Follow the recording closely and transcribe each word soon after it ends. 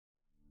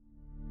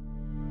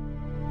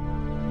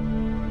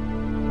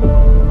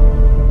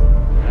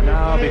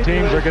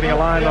teams are getting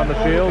aligned on the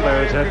field.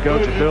 There's head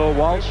coach Bill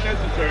Walsh.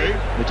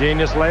 The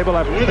Genius label,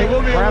 I think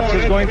perhaps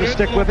is going to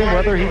stick with him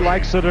whether he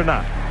likes it or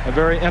not. A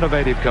very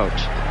innovative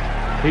coach.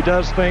 He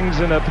does things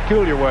in a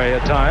peculiar way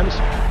at times.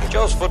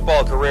 Joe's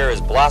football career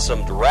has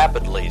blossomed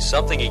rapidly,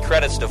 something he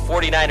credits to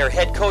 49er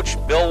head coach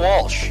Bill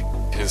Walsh.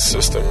 His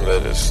system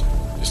that is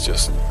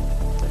just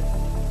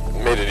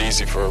made it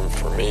easy for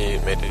me,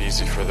 it made it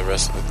easy for the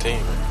rest of the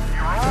team. He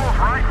rolls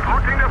right,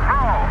 looking to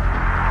throw,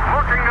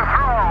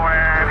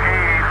 and he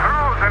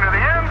throws into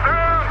the end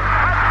zone.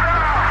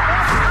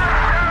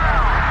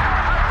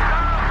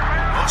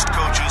 Touchdown! Most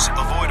coaches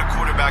avoid a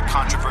quarterback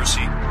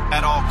controversy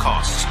at all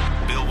costs.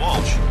 Bill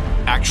Walsh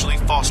actually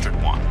fostered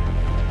one.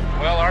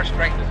 Well, our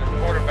strength is a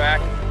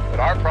quarterback, but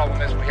our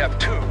problem is we have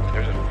two.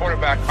 There's a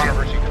quarterback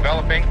controversy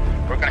developing.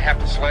 We're going to have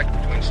to select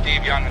between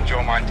Steve Young and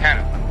Joe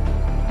Montana.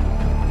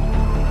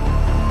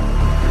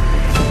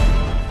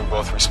 We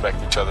both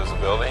respect each other's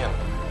ability,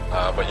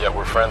 but yet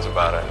we're friends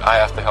about it. I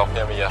have to help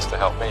him, he has to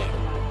help me.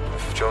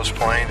 If Joe's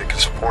playing, I can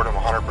support him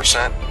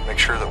 100%, make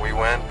sure that we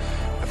win.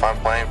 If I'm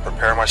playing,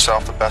 prepare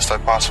myself the best I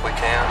possibly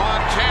can.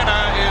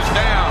 Montana is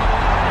down.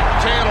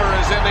 Taylor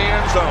is in the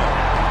end zone,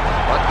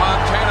 but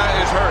Montana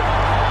is hurt.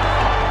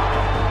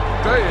 I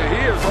tell you,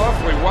 he is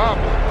awfully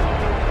wobbly.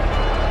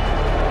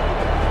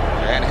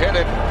 And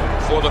headed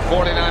for the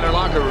 49er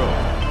locker room.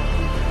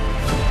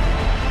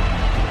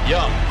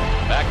 Young,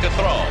 back to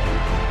throw.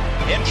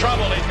 In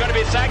trouble, he's going to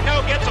be sacked.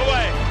 No, gets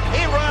away.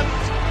 He runs,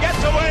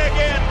 gets away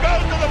again,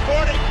 goes to the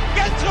 40,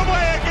 gets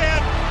away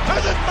again, to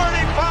the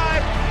 35,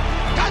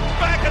 cuts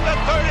back at the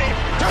 30,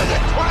 to the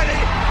 20,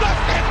 the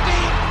 50,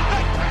 the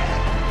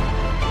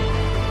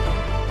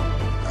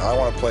 10. I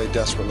want to play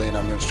desperately, and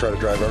I'm going to try to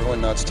drive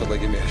everyone nuts till they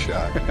give me a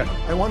shot.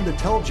 I wanted to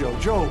tell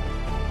Joe,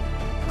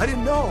 I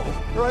didn't know,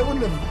 or I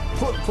wouldn't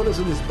have put us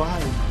in his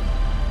bind.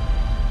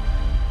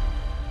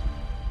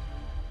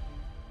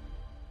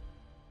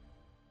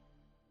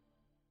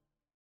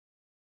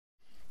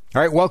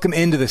 All right, welcome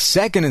into the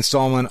second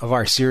installment of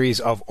our series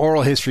of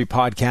oral history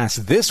podcasts.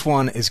 This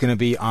one is going to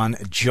be on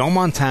Joe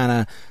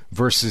Montana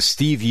versus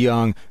Steve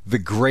Young, the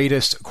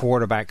greatest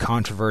quarterback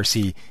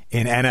controversy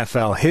in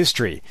NFL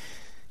history.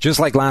 Just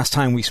like last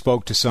time, we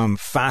spoke to some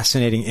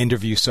fascinating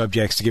interview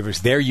subjects to give us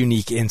their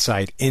unique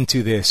insight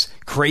into this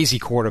crazy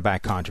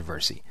quarterback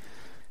controversy.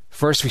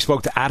 First, we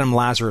spoke to Adam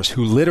Lazarus,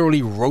 who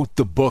literally wrote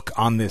the book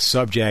on this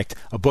subject,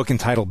 a book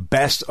entitled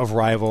Best of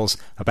Rivals,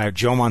 about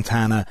Joe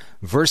Montana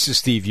versus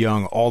Steve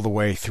Young all the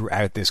way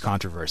throughout this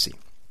controversy.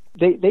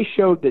 They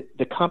showed that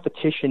the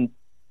competition,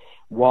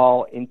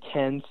 while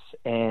intense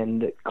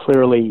and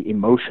clearly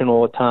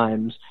emotional at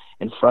times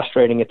and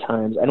frustrating at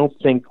times, I don't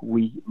think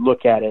we can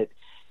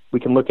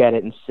look at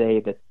it and say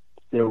that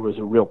there was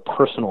a real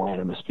personal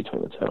animus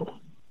between the two.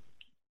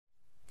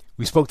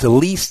 We spoke to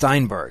Lee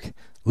Steinberg.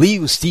 Lee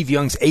was Steve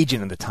Young's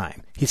agent at the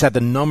time. He's had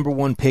the number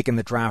one pick in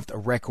the draft a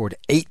record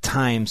 8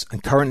 times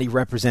and currently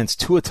represents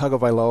Tua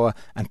Tagovailoa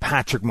and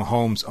Patrick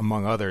Mahomes,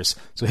 among others.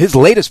 So his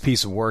latest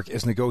piece of work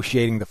is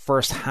negotiating the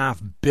first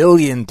 $500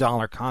 million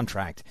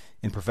contract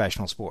in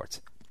professional sports.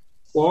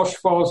 Walsh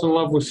falls in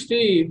love with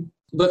Steve,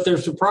 but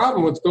there's a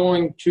problem with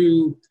going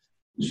to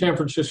San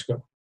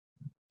Francisco.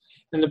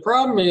 And the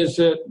problem is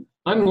that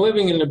I'm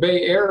living in the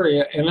Bay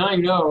Area, and I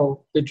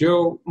know that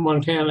Joe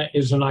Montana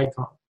is an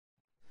icon.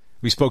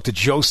 We spoke to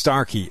Joe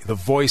Starkey, the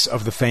voice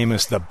of the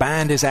famous "The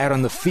Band is Out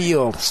on the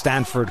Field"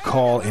 Stanford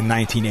call in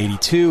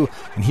 1982,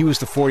 and he was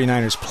the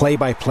 49ers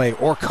play-by-play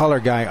or color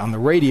guy on the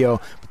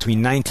radio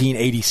between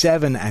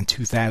 1987 and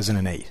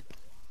 2008.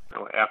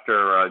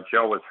 After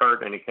Joe was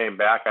hurt and he came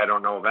back, I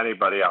don't know of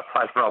anybody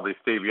outside probably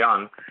Steve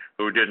Young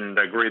who didn't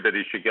agree that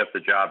he should get the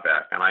job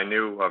back. And I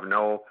knew of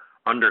no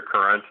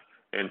undercurrent.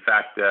 In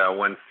fact,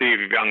 when Steve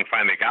Young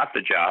finally got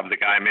the job, the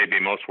guy maybe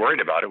most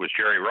worried about it was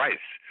Jerry Rice.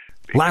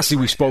 Lastly,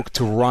 we spoke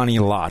to Ronnie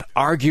Lott,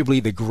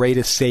 arguably the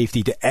greatest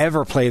safety to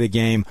ever play the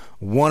game,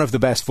 one of the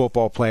best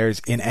football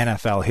players in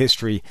NFL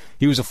history.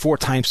 He was a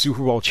 4-time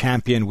Super Bowl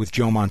champion with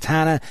Joe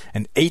Montana,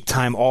 an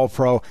 8-time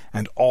All-Pro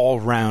and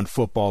all-round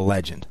football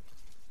legend.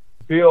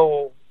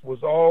 Bill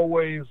was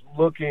always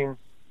looking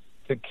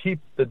to keep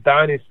the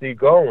dynasty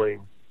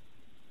going.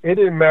 It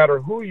didn't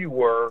matter who you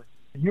were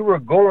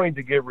going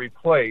to get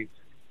replaced,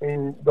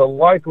 and the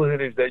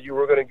likelihood is that you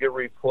were going to get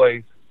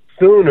replaced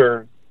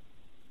sooner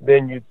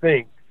than you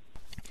think.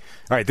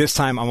 All right, this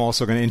time I'm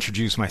also going to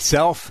introduce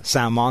myself,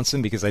 Sam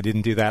Monson, because I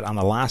didn't do that on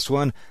the last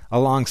one,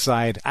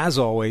 alongside, as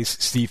always,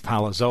 Steve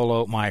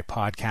Palazzolo, my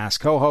podcast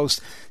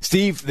co-host.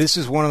 Steve, this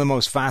is one of the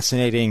most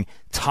fascinating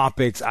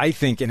topics, I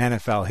think, in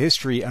NFL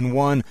history, and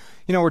one,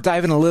 we're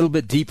diving a little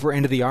bit deeper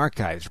into the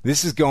archives.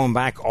 This is going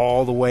back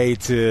all the way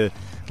to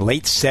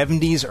late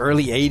 70s,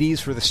 early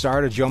 80s for the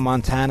start of Joe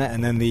Montana,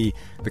 and then the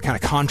kind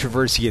of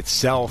controversy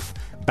itself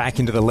back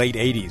into the late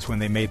 80s when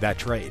they made that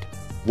trade.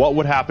 What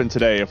would happen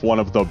today if one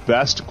of the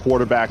best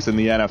quarterbacks in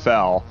the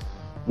NFL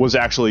was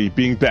actually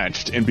being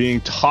benched and being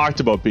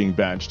talked about being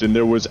benched, and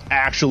there was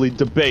actually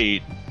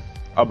debate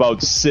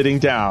about sitting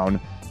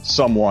down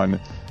someone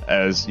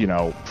as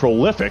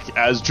prolific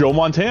as Joe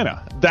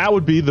Montana. That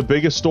would be the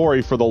biggest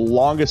story for the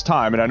longest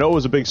time. And I know it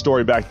was a big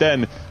story back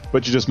then,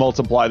 but you just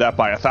multiply that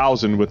by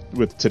 1,000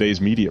 with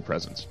today's media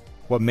presence.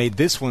 What made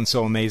this one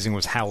so amazing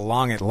was how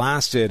long it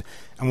lasted,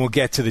 and we'll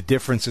get to the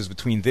differences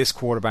between this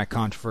quarterback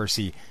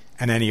controversy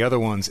and any other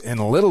ones in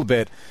a little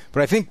bit.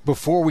 But I think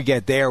before we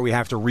get there, we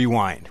have to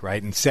rewind,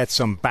 right, and set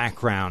some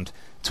background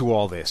to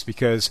all this,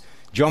 because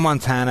Joe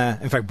Montana,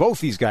 in fact, both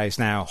these guys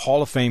now,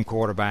 Hall of Fame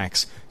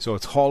quarterbacks, so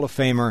it's Hall of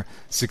Famer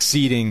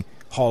succeeding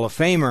Hall of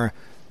Famer,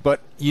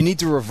 but you need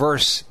to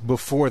reverse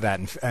before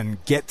that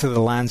and get to the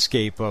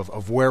landscape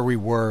of where we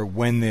were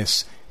when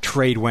this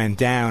trade went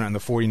down and the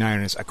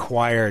 49ers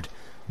acquired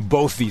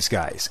both these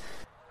guys.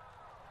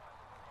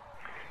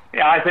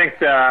 Yeah, I think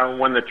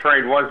when the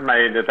trade was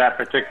made at that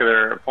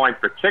particular point,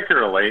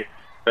 particularly,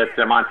 that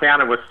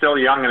Montana was still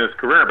young in his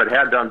career but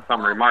had done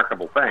some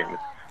remarkable things.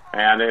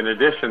 And in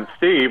addition,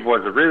 Steve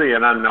was really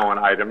an unknown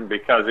item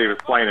because he was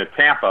playing at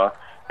Tampa,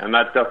 and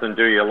that doesn't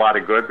do you a lot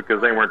of good because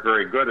they weren't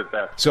very good at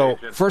that So,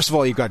 stage. first of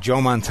all, you've got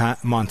Joe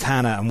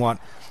Montana, and what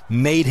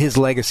made his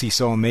legacy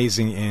so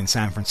amazing in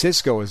San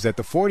Francisco is that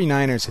the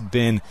 49ers had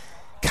been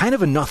kind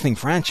of a nothing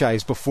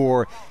franchise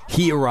before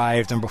he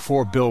arrived and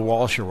before Bill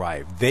Walsh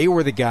arrived. They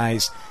were the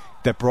guys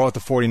that brought the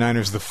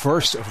 49ers the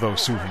first of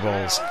those Super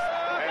Bowls. And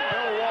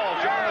Bill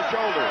Walsh on the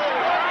shoulder.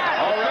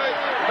 All right,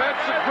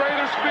 that's the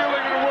greatest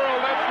feeling in the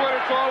world. That's what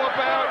it's all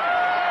about.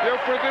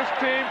 For this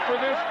team, for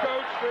this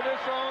coach, for this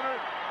owner,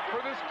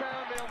 for this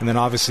town. And then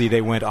obviously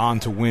they went on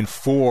to win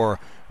 4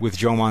 with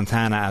Joe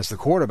Montana as the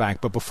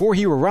quarterback. But before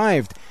he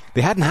arrived,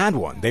 they hadn't had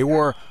one. They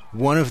were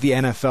one of the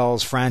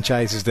NFL's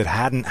franchises that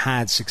hadn't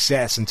had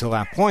success until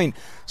that point.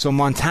 So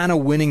Montana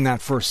winning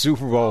that first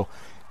Super Bowl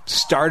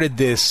started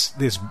this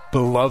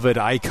beloved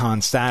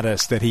icon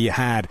status that he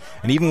had.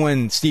 And even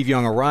when Steve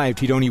Young arrived,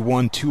 he'd only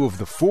won 2 of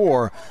the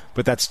 4,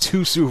 but that's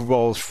 2 Super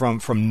Bowls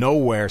from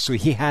nowhere. So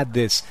he had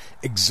this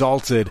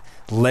exalted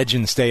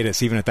legend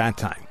status even at that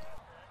time.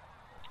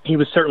 He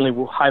was certainly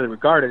highly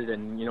regarded,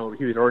 and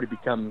he had already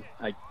become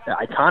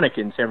iconic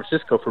in San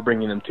Francisco for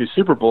bringing them 2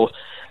 Super Bowls.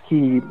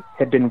 He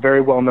had been very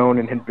well known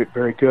and had been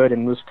very good,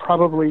 and was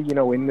probably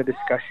in the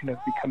discussion of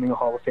becoming a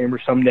Hall of Famer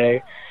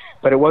someday.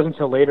 But it wasn't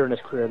until later in his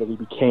career that he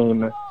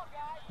became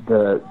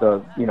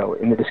the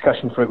in the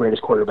discussion for the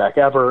greatest quarterback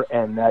ever,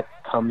 and that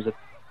comes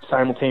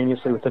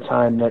simultaneously with the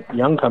time that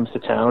Young comes to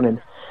town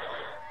and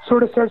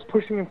sort of starts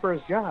pushing him for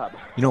his job.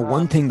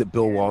 One thing that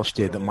Bill Walsh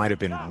did that might have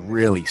been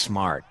really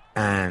smart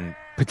and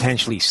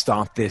potentially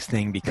stop this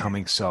thing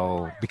becoming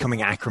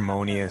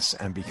acrimonious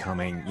and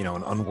becoming,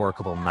 an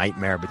unworkable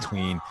nightmare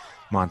between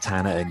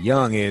Montana and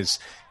Young is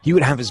he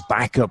would have his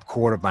backup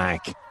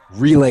quarterback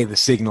relay the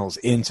signals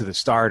into the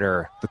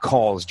starter, the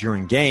calls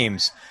during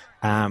games.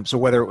 So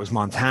whether it was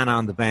Montana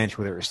on the bench,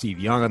 whether it was Steve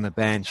Young on the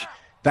bench,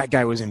 that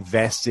guy was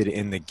invested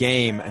in the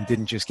game and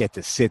didn't just get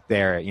to sit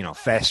there,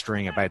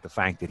 festering about the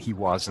fact that he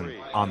wasn't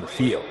on the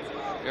field.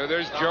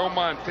 There's Joe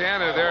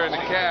Montana there in the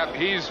cap.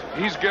 He's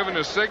giving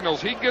the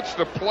signals. He gets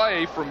the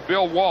play from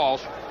Bill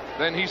Walsh.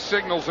 Then he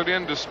signals it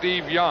in to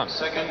Steve Young.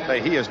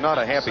 Hey, he is not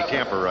a happy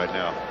camper right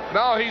now.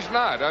 No, he's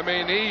not. I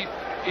mean,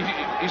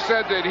 he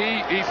said that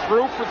he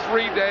threw for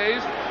 3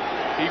 days.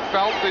 He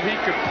felt that he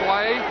could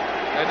play,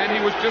 and then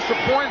he was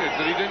disappointed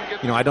that he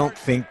didn't get. I don't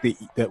think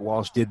that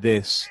Walsh did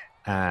this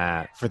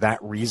for that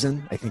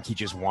reason. I think he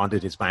just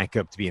wanted his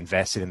backup to be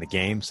invested in the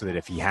game so that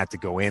if he had to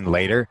go in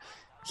later,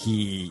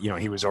 he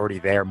was already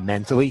there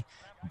mentally.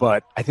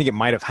 But I think it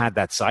might have had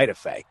that side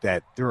effect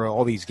that there are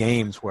all these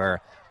games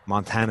where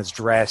Montana's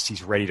dressed,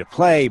 he's ready to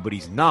play, but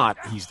he's not.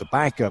 He's the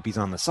backup, he's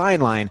on the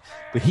sideline,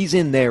 but he's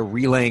in there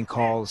relaying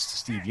calls to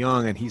Steve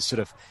Young, and he's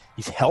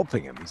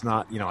helping him. He's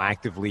not,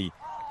 actively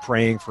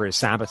praying for his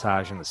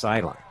sabotage on the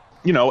sideline.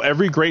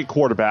 Every great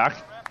quarterback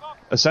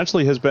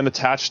essentially has been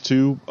attached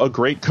to a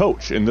great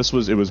coach, and it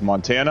was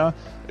Montana,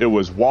 it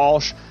was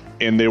Walsh,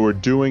 and they were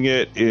doing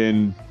it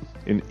in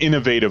an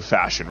innovative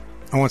fashion.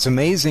 And what's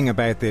amazing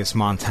about this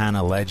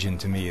Montana legend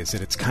to me is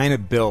that it's kind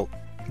of built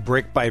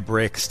brick by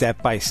brick,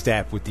 step by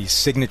step, with these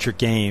signature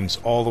games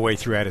all the way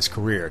throughout his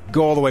career.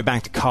 Go all the way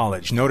back to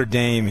college. Notre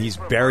Dame, he's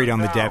buried on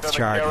the depth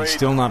chart. He's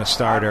still not a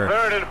starter.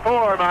 3rd and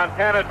 4,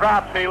 Montana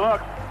drops. He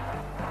looks.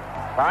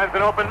 Finds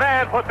an open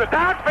man, puts it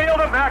downfield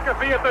to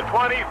McAfee at the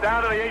 20,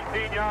 down to the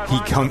 18-yard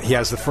line. He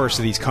has the first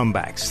of these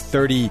comebacks.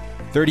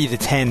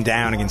 30-10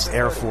 down against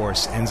Air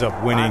Force, ends up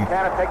winning.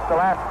 Montana takes the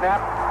last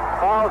snap,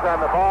 falls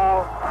on the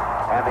ball,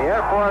 and the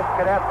Air Force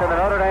cadets and the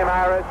Notre Dame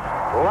Irish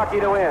lucky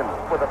to win.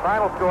 With the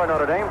final score,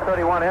 Notre Dame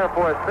 31, Air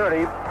Force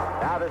 30.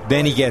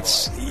 Then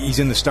he's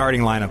in the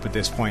starting lineup at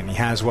this point, and he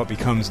has what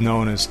becomes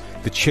known as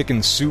the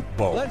Chicken Soup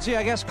Bowl. Lindsay,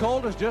 I guess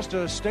cold is just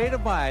a state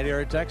of mind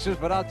here in Texas,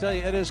 but I'll tell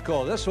you, it is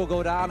cold. This will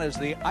go down as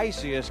the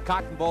iciest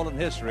Cotton Bowl in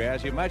history.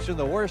 As you mentioned,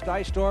 the worst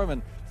ice storm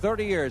in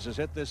 30 years has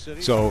hit this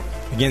city. So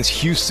against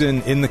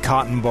Houston in the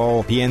Cotton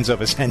Bowl, he ends up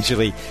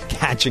essentially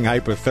catching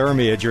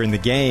hypothermia during the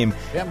game.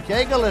 Tim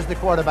Cagle is the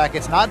quarterback.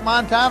 It's not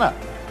Montana.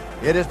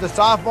 It is the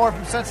sophomore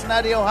from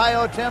Cincinnati,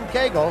 Ohio, Tim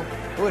Cagle,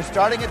 who is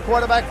starting at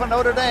quarterback for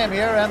Notre Dame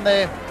here in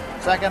the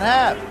second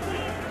half.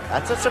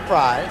 That's a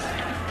surprise.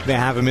 They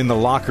have him in the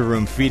locker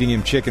room feeding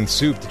him chicken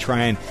soup to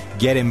try and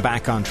get him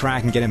back on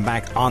track and get him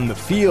back on the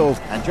field.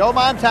 And Joe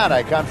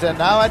Montana comes in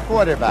now at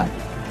quarterback.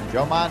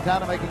 Joe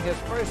Montana making his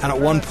first. And at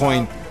one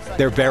point,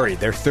 they're buried.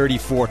 They're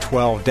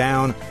 34-12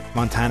 down.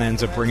 Montana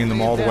ends up bringing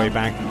them all the way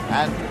back.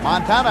 And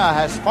Montana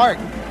has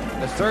sparked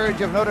the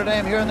surge of Notre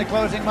Dame here in the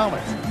closing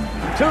moments.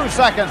 2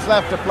 seconds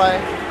left to play.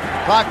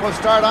 Clock will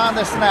start on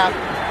the snap.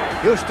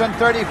 Houston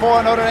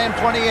 34, Notre Dame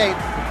 28.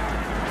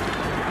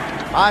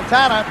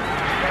 Montana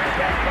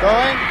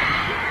going.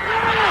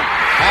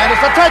 And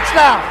it's a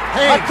touchdown.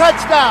 A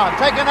touchdown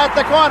taken at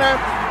the corner.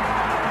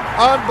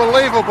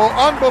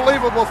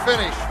 Unbelievable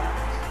finish.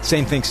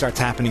 Same thing starts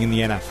happening in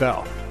the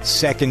NFL.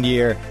 Second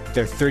year,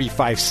 they're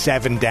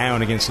 35-7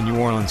 down against the New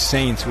Orleans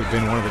Saints, who have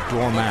been one of the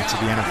doormats of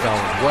the NFL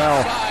as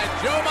well.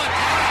 Joe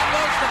Montana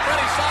goes to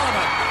Freddie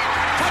Solomon.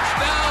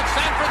 Touchdown,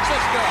 San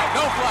Francisco.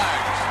 No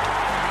flags.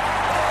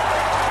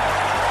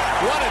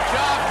 What a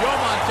job Joe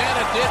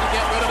Montana did to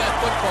get rid of that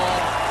football.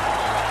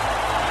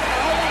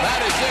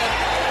 That is it.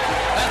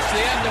 That's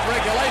the end of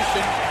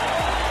regulation.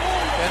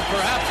 And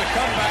perhaps a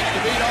comeback to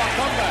beat all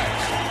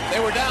comebacks. They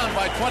were down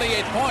by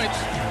 28 points.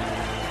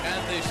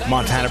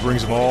 Montana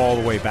brings them all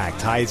the way back,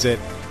 ties it,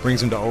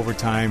 brings them to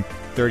overtime,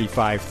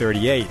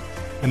 35-38.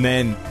 And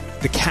then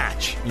the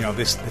catch,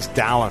 this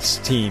Dallas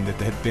team that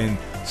had been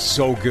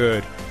so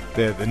good.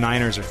 The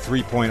Niners are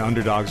 3-point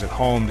underdogs at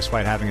home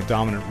despite having a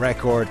dominant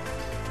record.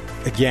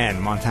 Again,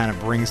 Montana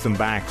brings them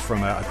back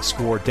from a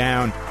score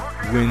down,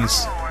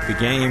 wins the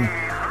game.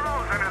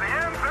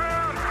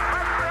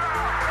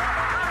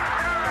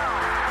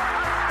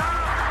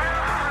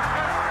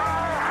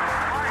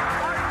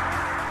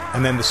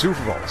 And then the Super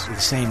Bowls, the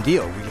same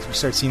deal. We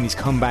start seeing these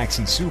comebacks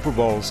in Super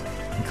Bowls,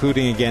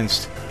 including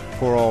against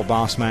poor old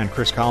boss man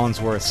Chris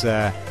Collinsworth's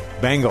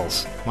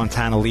Bengals.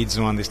 Montana leads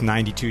them on this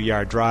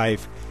 92-yard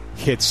drive,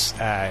 hits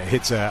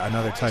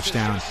another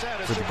touchdown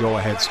for the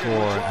go-ahead score,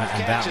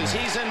 and that one.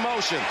 He's in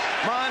motion.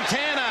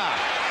 Montana,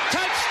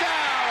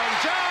 touchdown,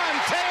 John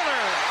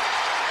Taylor.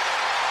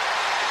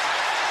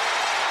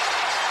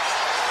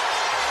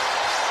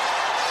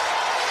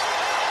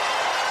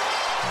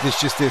 There's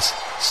just this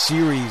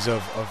series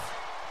of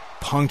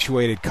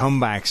punctuated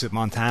comebacks that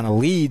Montana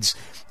leads.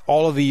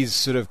 All of these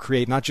sort of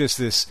create not just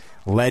this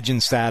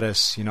legend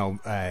status,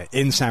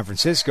 in San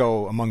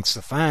Francisco amongst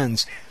the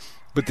fans,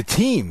 but the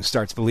team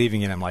starts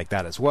believing in him like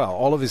that as well.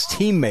 All of his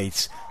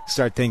teammates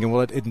start thinking,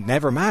 well, it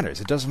never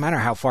matters. It doesn't matter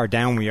how far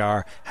down we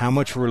are, how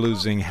much we're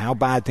losing, how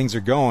bad things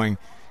are going.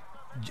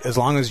 As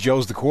long as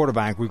Joe's the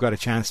quarterback, we've got a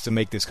chance to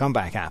make this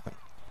comeback happen.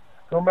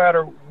 No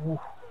matter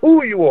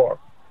who you are,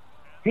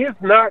 he's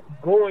not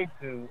going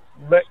to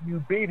let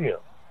you beat him.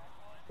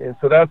 And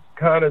so that's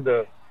kind of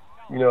that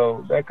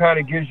kind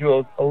of gives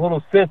you a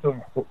little sense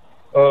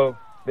of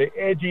the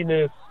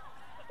edginess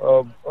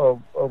of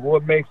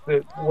what makes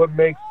the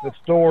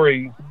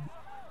story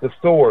the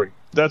story.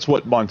 That's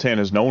what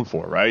Montana's known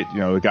for, right?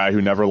 The guy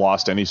who never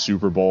lost any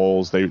Super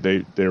Bowls. They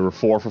were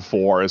 4 for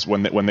 4 as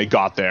when they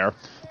got there.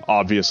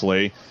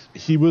 Obviously,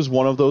 he was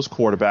one of those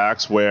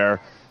quarterbacks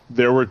where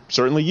there were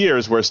certainly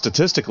years where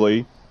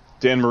statistically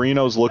Dan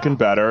Marino's looking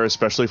better,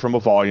 especially from a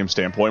volume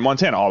standpoint.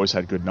 Montana always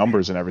had good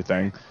numbers and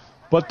everything,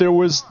 but that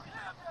was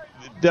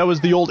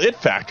the old it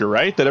factor,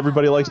 right? That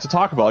everybody likes to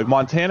talk about. Like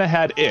Montana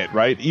had it,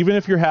 right? Even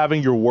if you're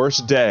having your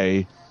worst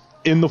day,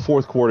 in the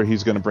fourth quarter,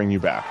 he's going to bring you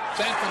back.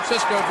 San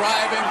Francisco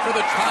driving for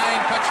the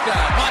tying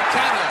touchdown.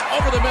 Montana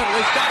over the middle.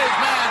 He's got his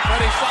man,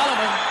 Freddie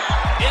Solomon,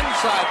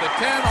 inside the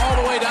 10, all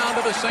the way down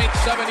to the Saints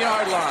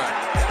 7-yard line.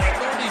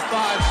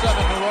 35-7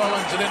 New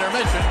Orleans at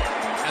intermission.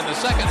 And the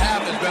second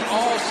half has been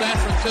all San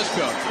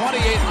Francisco.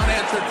 28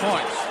 unanswered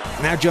points.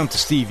 Now jump to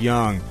Steve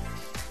Young.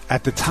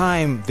 At the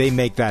time they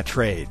make that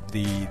trade,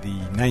 the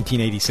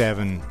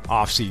 1987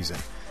 offseason,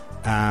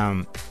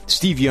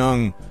 Steve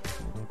Young,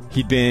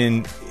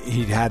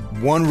 he'd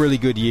had one really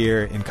good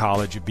year in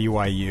college at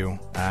BYU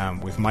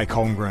with Mike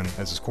Holmgren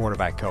as his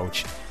quarterback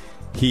coach.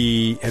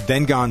 He had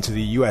then gone to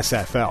the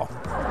USFL.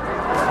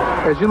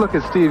 As you look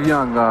at Steve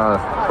Young,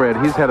 Fred,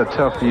 he's had a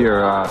tough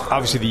year.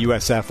 Obviously, the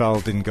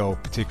USFL didn't go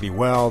particularly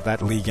well.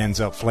 That league ends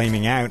up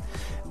flaming out,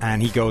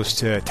 and he goes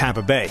to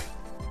Tampa Bay.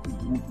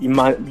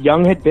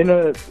 Young had been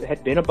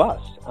a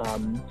bust.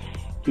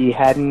 He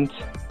hadn't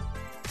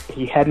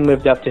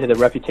lived up to the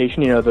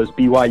reputation. Those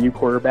BYU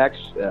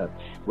quarterbacks.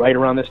 Right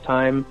around this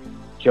time,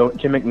 Jim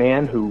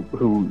McMahon,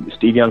 who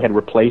Steve Young had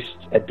replaced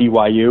at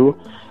BYU,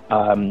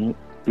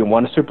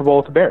 won a Super Bowl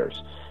with the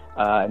Bears.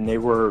 And they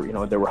were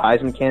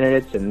Heisman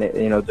candidates, and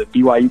the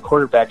BYU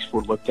quarterbacks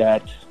were looked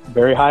at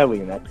very highly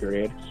in that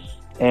period.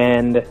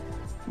 And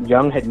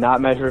Young had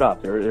not measured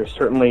up. There's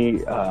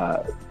certainly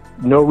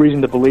no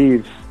reason to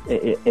believe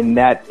in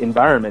that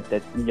environment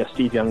that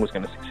Steve Young was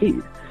going to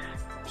succeed.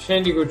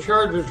 San Diego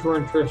Chargers were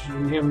interested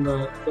in him.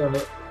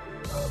 The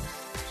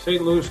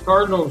St. Louis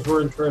Cardinals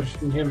were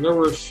interested in him. There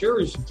were a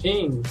series of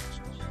teams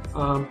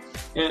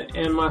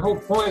And my whole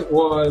point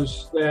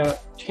was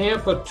that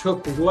Tampa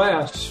took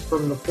less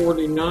from the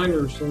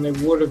 49ers than they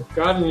would have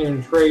gotten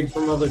in trade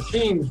from other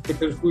teams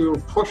because we were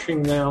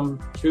pushing them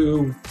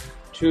to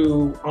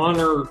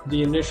honor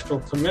the initial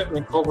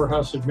commitment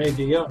Culverhouse had made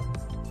to Young.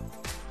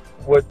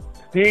 What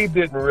Steve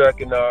didn't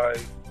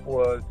recognize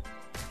was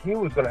he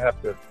was going to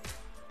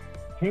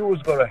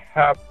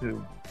have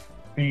to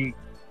beat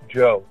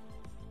Joe.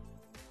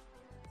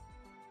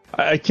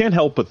 I can't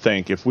help but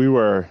think if the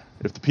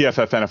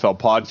PFF NFL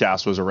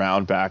podcast was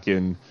around back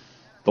in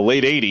the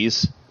late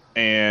 80s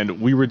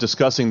and we were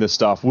discussing this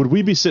stuff, would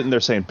we be sitting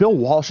there saying, Bill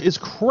Walsh is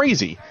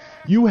crazy?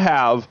 You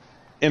have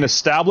an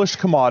established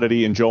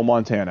commodity in Joe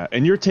Montana,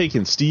 and you're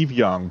taking Steve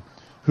Young,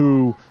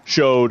 who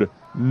showed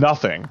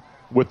nothing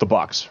with the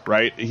Bucs,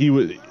 right?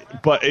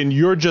 And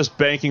you're just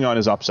banking on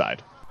his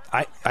upside.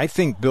 I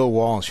think Bill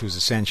Walsh was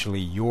essentially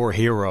your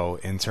hero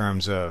in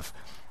terms of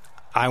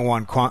I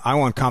want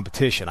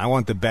competition. I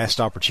want the best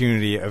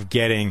opportunity of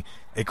getting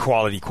a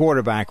quality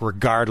quarterback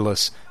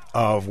regardless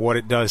of what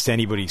it does to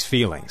anybody's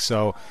feelings.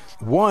 So,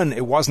 one,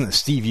 it wasn't a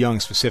Steve Young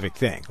specific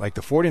thing. Like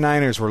the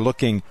 49ers were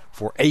looking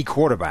for a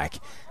quarterback,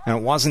 and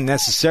it wasn't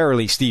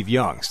necessarily Steve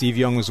Young. Steve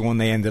Young was the one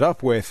they ended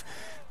up with,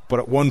 but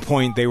at one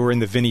point they were in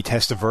the Vinny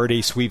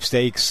Testaverde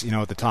sweepstakes,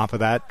 at the top of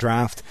that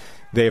draft.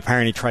 They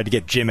apparently tried to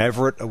get Jim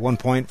Everett at one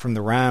point from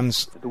the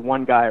Rams. The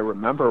one guy I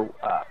remember,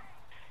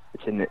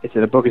 it's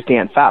in the book, is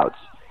Dan Fouts.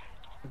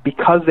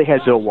 Because they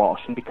had Bill Walsh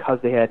and because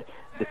they had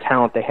the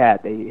talent they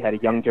had a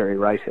young Jerry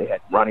Rice, they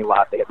had Ronnie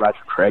Lott, they had Roger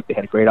Craig, they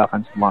had a great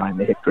offensive line,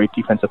 they had great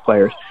defensive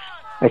players.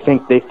 I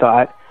think they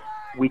thought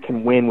we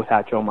can win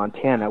without Joe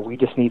Montana. We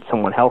just need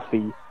someone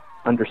healthy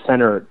under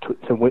center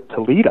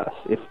to lead us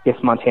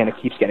if Montana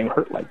keeps getting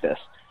hurt like this.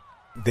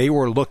 They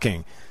were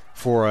looking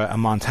for a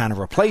Montana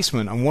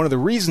replacement, and one of the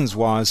reasons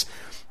was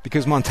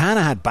because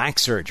Montana had back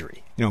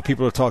surgery.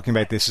 People are talking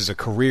about this as a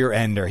career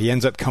ender. He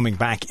ends up coming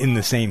back in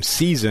the same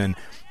season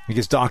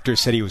because doctors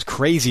said he was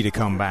crazy to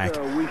come back.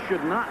 We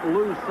should not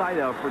lose sight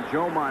of for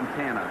Joe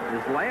Montana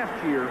is last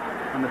year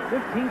on the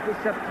 15th of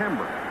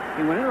September.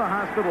 He went into the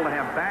hospital to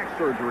have back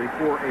surgery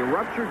for a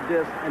ruptured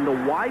disc and to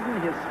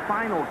widen his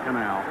spinal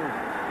canal.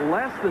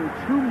 Less than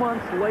 2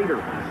 months later,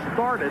 he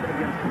started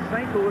against the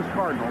St. Louis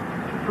Cardinals,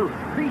 threw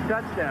 3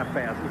 touchdown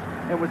passes,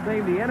 and was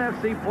named the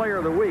NFC Player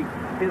of the Week.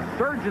 His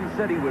surgeon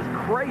said he was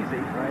crazy,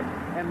 right?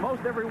 And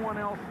most everyone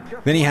else...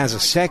 Then he has a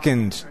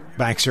second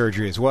back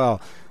surgery as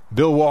well.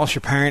 Bill Walsh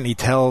apparently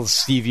tells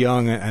Steve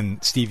Young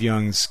and Steve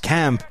Young's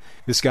camp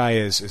this guy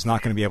is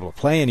not going to be able to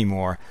play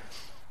anymore.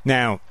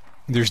 Now,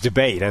 there's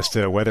debate as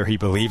to whether he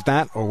believed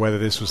that or whether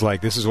this was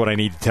like, this is what I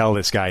need to tell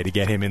this guy to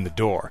get him in the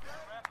door.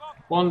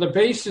 On the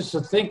basis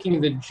of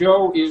thinking that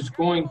Joe is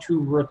going to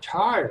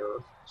retire,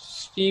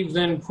 Steve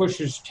then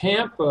pushes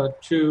Tampa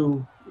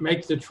to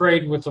make the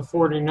trade with the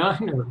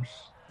 49ers.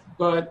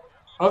 But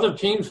other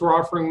teams were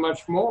offering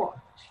much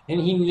more. And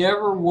he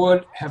never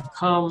would have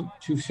come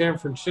to San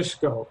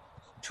Francisco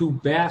to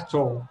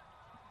battle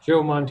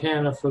Joe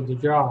Montana for the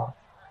job.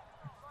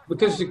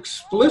 Because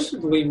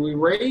explicitly we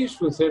raised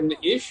with him the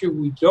issue,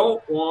 we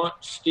don't want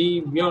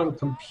Steve Young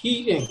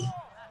competing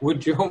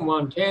with Joe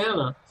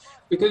Montana.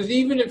 Because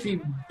even if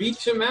he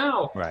beats him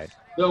out, right,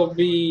 there'll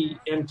be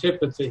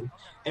antipathy.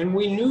 And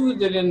we knew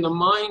that in the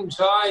mind's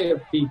eye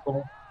of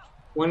people,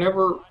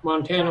 whenever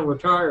Montana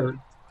retired,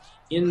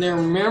 in their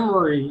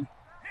memory,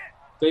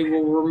 they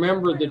will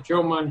remember that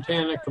Joe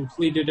Montana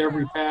completed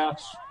every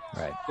pass,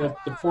 right, that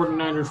the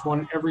 49ers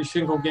won every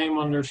single game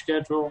on their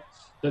schedule,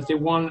 that they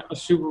won a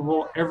Super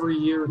Bowl every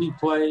year he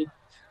played.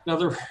 In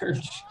other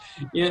words,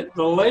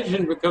 the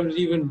legend becomes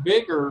even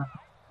bigger,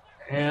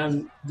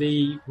 and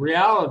the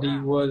reality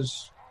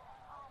was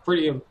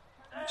pretty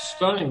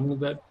stunning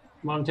that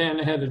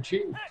Montana had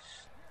achieved.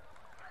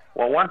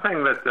 Well, one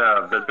thing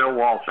that Bill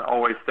Walsh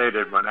always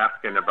stated when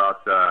asking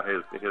about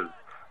his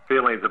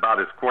feelings about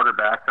his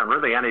quarterback and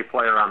really any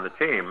player on the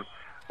team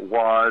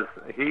was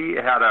he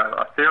had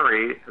a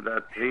theory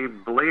that he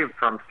believed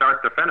from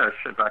start to finish.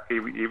 In fact, he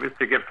used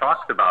to give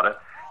talks about it.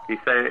 He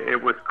said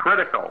it was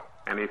critical,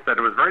 and he said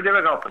it was very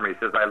difficult for me. He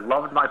says, I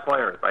loved my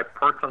players. I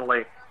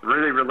personally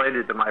really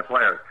related to my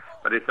players.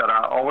 But he said,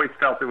 I always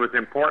felt it was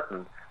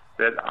important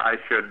that I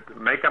should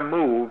make a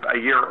move a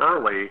year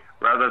early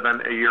rather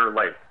than a year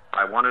late.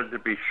 I wanted to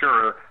be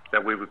sure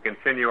that we would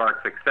continue our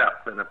success.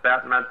 And if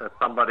that meant that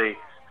somebody's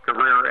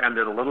career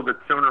ended a little bit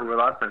sooner with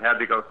us and had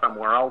to go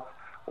somewhere else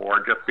or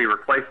just be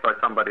replaced by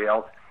somebody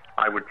else,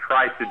 I would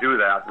try to do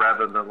that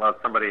rather than let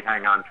somebody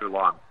hang on too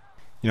long.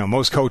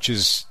 Most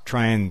coaches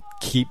try and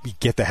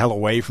get the hell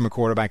away from a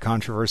quarterback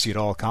controversy at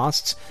all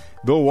costs.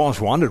 Bill Walsh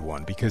wanted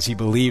one because he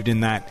believed in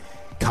that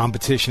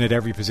competition at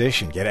every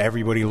position, get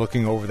everybody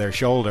looking over their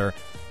shoulder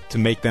to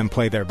make them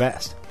play their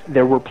best.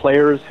 There were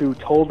players who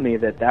told me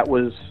that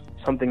was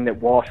something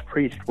that Walsh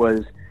preached,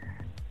 was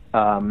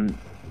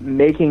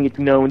making it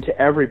known to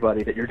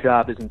everybody that your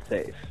job isn't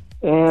safe.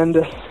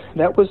 And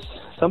that was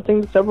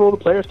something that several of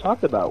the players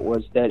talked about,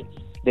 was that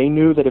they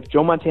knew that if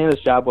Joe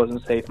Montana's job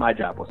wasn't safe, my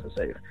job wasn't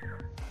safe.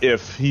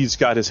 if he's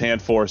got his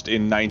hand forced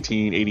in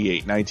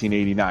 1988,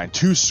 1989,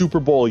 2 Super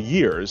Bowl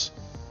years,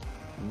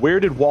 where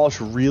did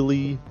Walsh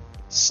really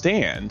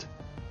stand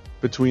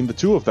between the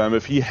two of them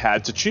if he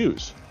had to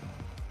choose?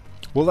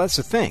 Well, that's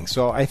the thing.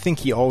 So I think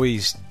he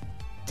always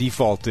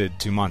defaulted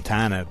to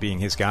Montana being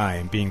his guy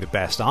and being the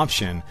best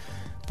option,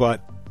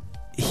 but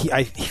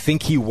I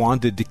think he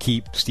wanted to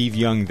keep Steve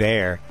Young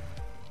there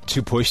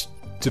to push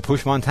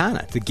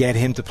Montana, to get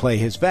him to play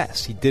his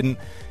best. He didn't,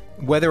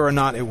 whether or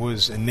not it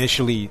was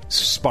initially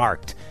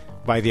sparked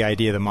by the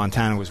idea that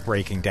Montana was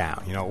breaking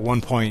down. You know, at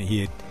one point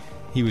he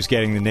was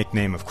getting the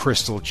nickname of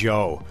Crystal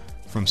Joe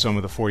from some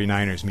of the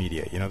 49ers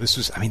media. You know,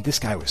 this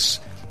guy was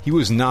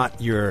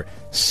not your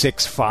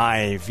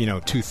 6'5",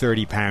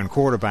 230-pound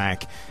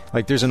quarterback.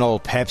 Like, there's an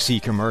old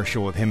Pepsi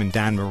commercial with him and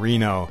Dan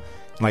Marino.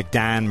 Like,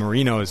 Dan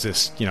Marino is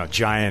this,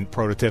 giant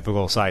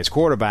prototypical size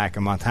quarterback,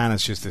 and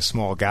Montana's just this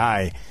small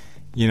guy,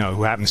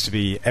 who happens to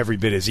be every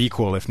bit as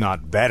equal, if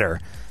not better.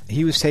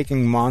 He was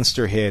taking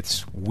monster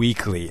hits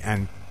weekly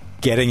and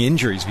getting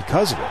injuries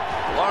because of it.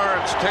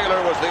 Lawrence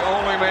Taylor was the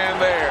only man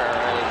there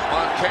as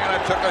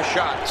Montana took a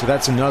shot. So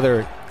that's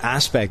another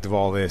aspect of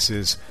all this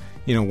is,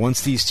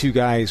 once these two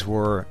guys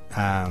were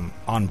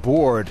on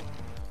board,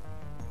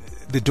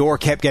 the door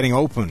kept getting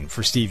open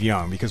for Steve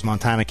Young because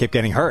Montana kept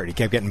getting hurt. He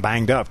kept getting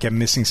banged up, kept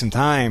missing some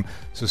time,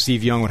 so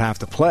Steve Young would have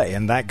to play,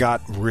 and that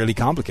got really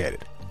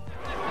complicated.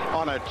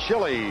 On a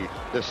chilly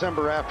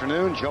December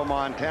afternoon, Joe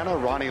Montana,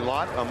 Ronnie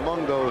Lott,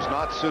 among those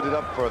not suited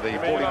up for the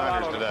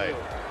 49ers today.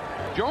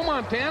 Joe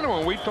Montana,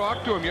 when we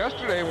talked to him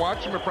yesterday and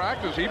watched him at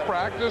practice, he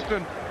practiced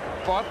and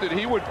thought that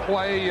he would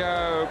play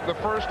the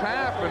first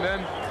half, and then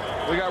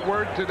we got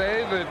word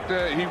today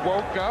that he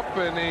woke up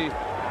and he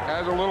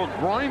has a little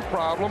groin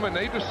problem, and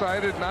they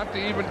decided not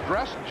to even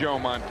dress Joe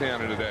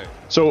Montana today.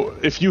 So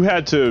if you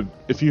had to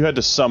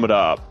sum it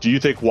up, do you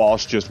think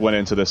Walsh just went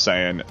into this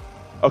saying,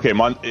 okay,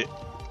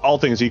 all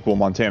things equal,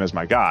 Montana's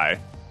my guy,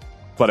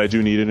 but I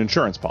do need an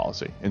insurance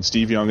policy, and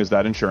Steve Young is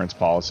that insurance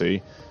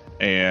policy,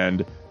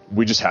 and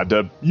we just had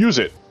to use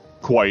it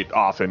quite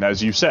often,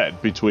 as you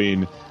said,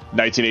 between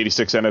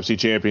 1986 NFC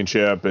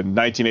Championship and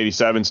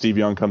 1987, Steve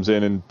Young comes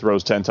in and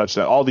throws 10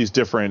 touchdowns. All these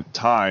different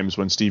times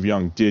when Steve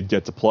Young did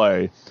get to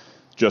play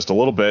just a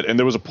little bit. And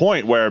there was a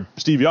point where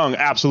Steve Young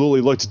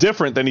absolutely looked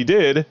different than he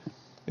did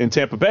in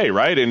Tampa Bay,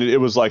 right? And it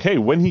was like, hey,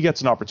 when he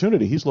gets an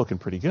opportunity, he's looking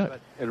pretty good.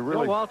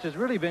 Bill Walsh has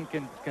really been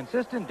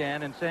consistent,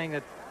 Dan, in saying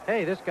that,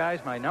 hey, this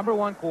guy's my number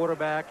one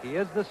quarterback. He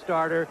is the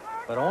starter,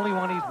 but only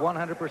when he's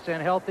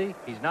 100% healthy.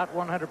 He's not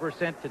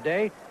 100%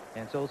 today,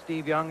 and so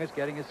Steve Young is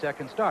getting his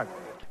second start.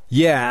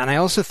 Yeah, and I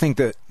also think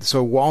that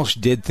Walsh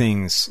did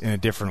things in a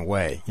different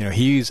way.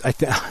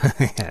 It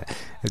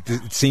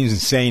seems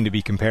insane to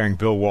be comparing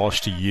Bill Walsh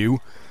to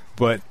you,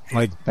 but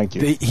thank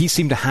you. He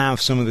seemed to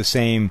have some of the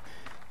same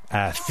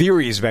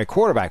theories about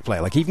quarterback play.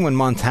 Like, even when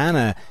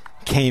Montana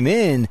came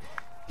in,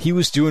 he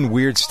was doing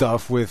weird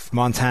stuff with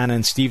Montana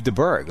and Steve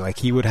DeBerg. Like,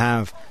 he would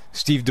have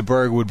Steve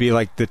DeBerg would be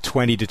like the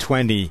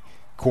 20-20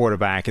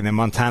 quarterback, and then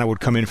Montana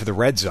would come in for the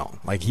red zone.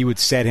 Like, he would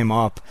set him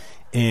up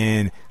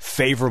in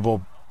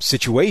favorable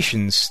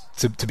situations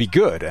to be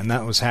good, and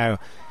that was how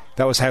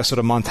sort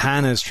of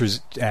Montana's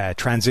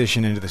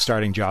transition into the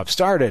starting job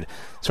started.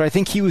 So I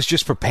think he was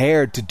just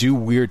prepared to do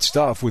weird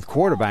stuff with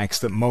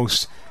quarterbacks that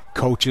most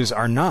coaches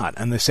are not.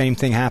 And the same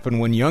thing happened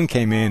when Young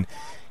came in.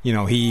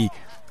 He,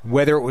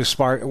 whether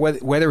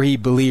he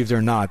believed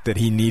or not that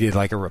he needed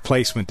like a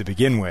replacement to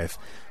begin with,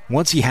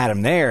 once he had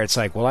him there, it's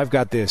like, well, I've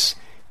got this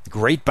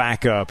great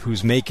backup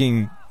who's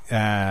making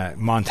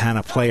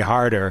Montana play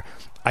harder.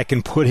 I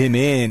can put him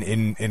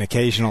in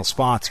occasional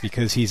spots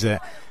because he's a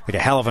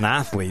hell of an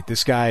athlete.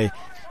 This guy,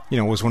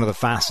 was one of the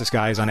fastest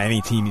guys on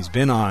any team he's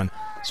been on.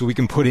 So we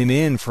can put him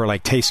in for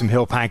like Taysom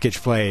Hill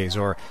package plays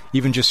or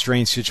even just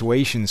strange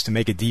situations to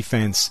make a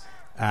defense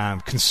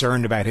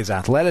concerned about his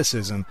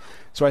athleticism.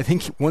 So I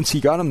think once he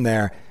got him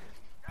there,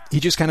 he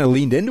just kind of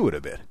leaned into it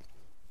a bit.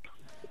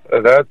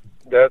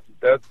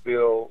 That's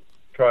Bill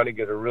trying to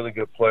get a really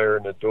good player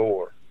in the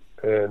door.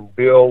 And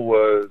Bill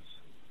was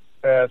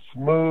as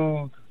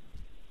smooth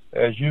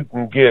as you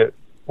can get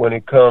when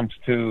it comes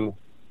to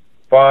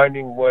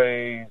finding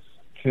ways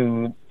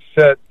to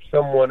set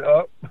someone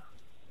up,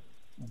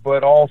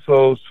 but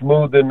also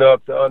smooth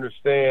enough to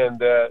understand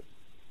that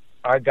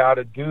I got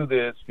to do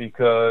this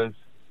because,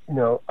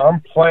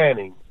 I'm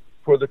planning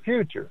for the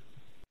future.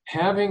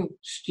 Having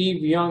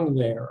Steve Young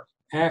there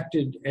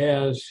acted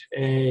as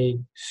a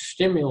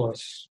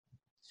stimulus,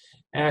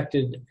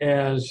 acted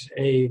as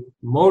a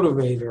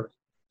motivator,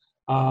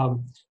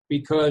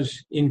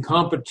 because in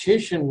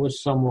competition with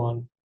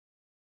someone,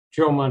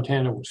 Joe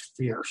Montana was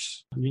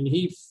fierce. I mean,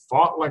 he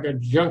fought like a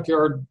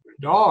junkyard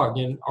dog,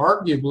 and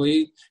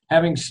arguably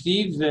having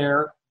Steve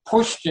there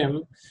pushed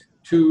him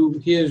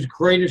to his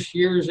greatest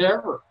years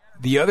ever.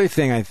 The other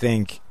thing I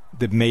think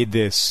that made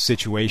this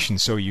situation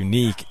so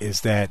unique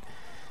is that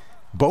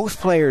both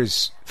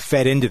players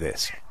fed into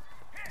this.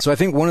 So I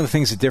think one of the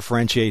things that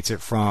differentiates it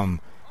from,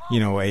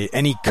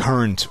 any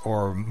current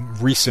or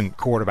recent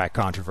quarterback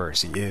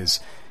controversy is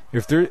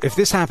If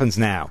this happens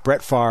now,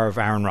 Brett Favre,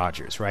 Aaron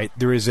Rodgers, right?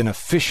 There is an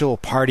official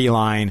party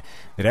line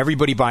that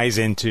everybody buys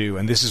into,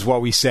 and this is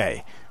what we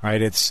say,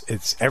 right?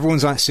 It's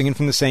everyone's singing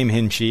from the same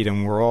hymn sheet,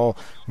 and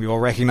we all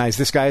recognize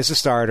this guy as the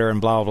starter,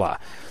 and blah blah.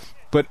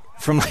 But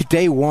from like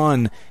day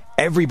one,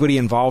 everybody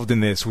involved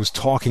in this was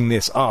talking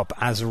this up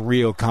as a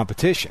real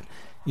competition.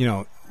 You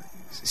know,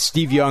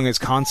 Steve Young is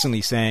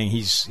constantly saying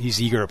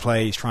he's eager to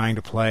play, he's trying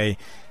to play.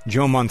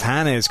 Joe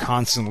Montana is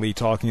constantly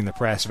talking in the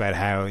press about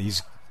how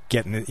he's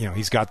getting it,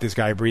 he's got this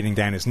guy breathing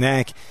down his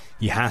neck.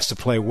 He has to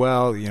play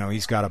well.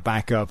 He's got a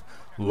backup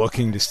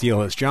looking to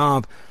steal his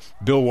job.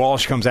 Bill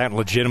Walsh comes out and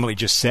legitimately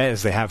just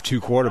says they have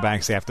two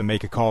quarterbacks. They have to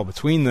make a call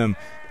between them.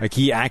 Like,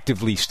 he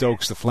actively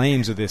stokes the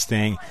flames of this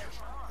thing.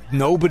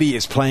 Nobody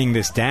is playing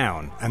this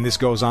down, and this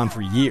goes on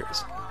for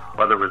years.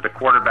 Whether it was a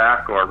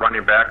quarterback or a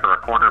running back or a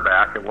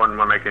cornerback, it wouldn't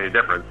make any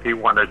difference. He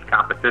wanted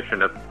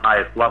competition at the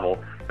highest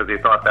level because he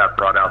thought that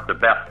brought out the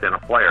best in a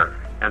player.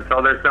 And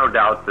so there's no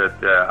doubt that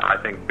I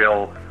think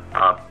Bill,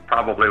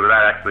 probably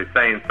without actually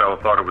saying so,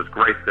 thought it was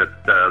great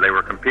that they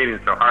were competing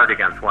so hard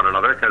against one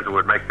another because it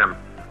would make them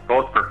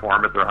both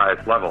perform at their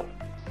highest level.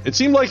 It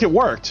seemed like it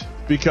worked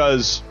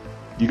because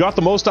you got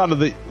the most out of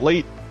the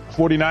late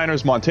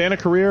 49ers Montana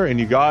career,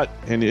 and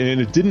and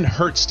it didn't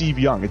hurt Steve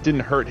Young. It didn't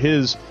hurt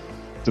his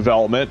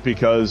development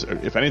because,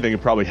 if anything,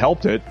 it probably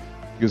helped it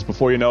because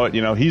before you know it,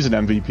 he's an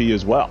MVP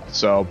as well.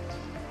 So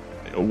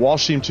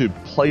Walsh seemed to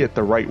play it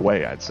the right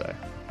way, I'd say.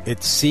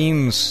 It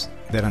seems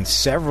that on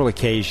several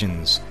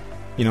occasions,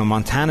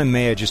 Montana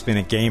may have just been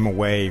a game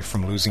away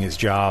from losing his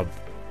job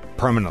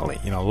permanently,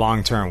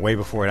 long term, way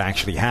before it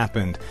actually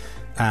happened.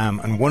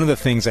 And one of the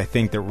things I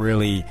think that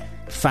really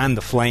fanned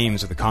the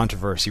flames of the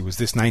controversy was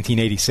this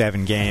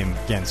 1987 game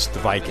against the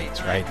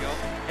Vikings, right?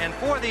 And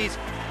for these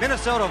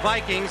Minnesota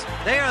Vikings,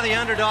 they are the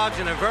underdogs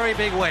in a very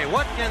big way.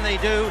 What can they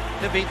do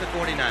to beat the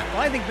 49ers?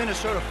 Well, I think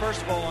Minnesota,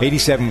 first of all...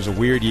 87 was a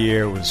weird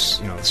year. It was,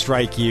 the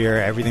strike year.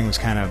 Everything was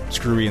kind of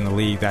screwy in the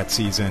league that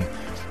season.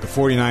 The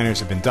 49ers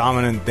have been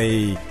dominant.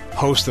 They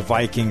host the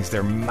Vikings.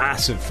 They're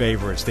massive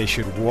favorites. They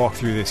should walk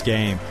through this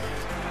game.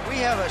 We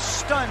have a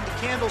stunned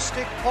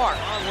Candlestick Park.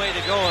 Long way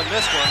to go on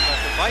this one, but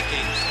the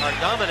Vikings are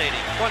dominating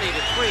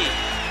 20-3,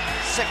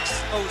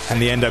 6-0.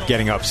 And they end up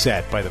getting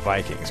upset by the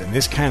Vikings. And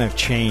this kind of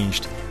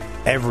changed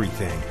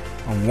everything.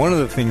 And one of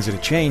the things that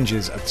it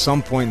changes, at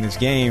some point in this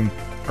game,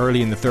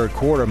 early in the third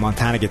quarter,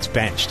 Montana gets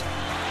benched.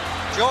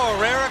 Joe,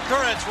 a rare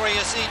occurrence where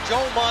you see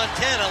Joe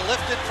Montana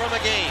lifted from a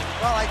game.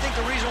 Well, I think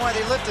the reason why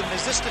they lifted him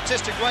is this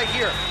statistic right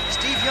here.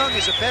 Steve Young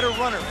is a better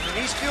runner. In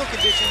these field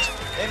conditions,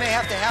 they may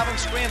have to have him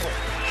scramble.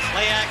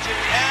 Play action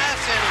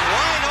pass and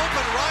wide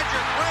open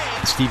Roger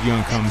Craig. Steve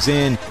Young comes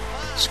in,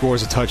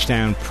 scores a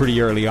touchdown pretty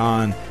early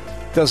on.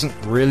 Doesn't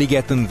really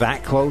get them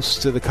that close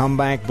to the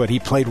comeback, but he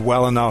played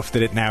well enough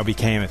that it now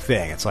became a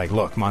thing. It's like,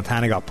 look,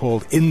 Montana got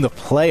pulled in the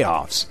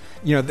playoffs.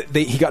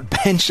 He got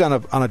benched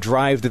on a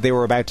drive that they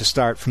were about to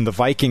start from the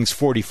Vikings'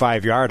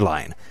 45-yard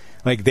line.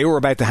 Like, they were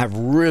about to have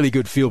really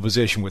good field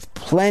position with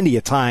plenty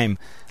of time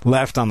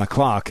left on the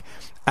clock.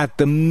 At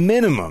the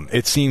minimum,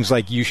 it seems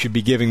like you should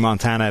be giving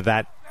Montana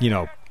that,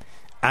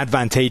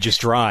 advantageous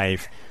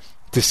drive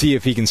to see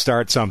if he can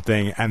start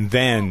something and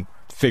then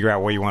figure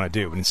out what you want to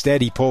do. But instead,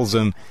 he pulls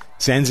him,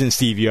 sends in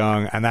Steve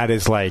Young, and that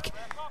is like,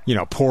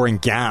 pouring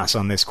gas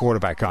on this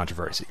quarterback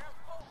controversy.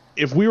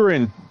 If we were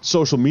in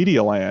social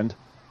media land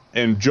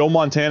and Joe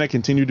Montana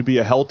continued to be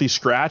a healthy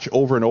scratch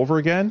over and over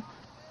again,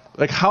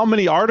 like, how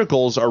many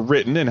articles are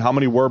written and how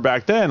many were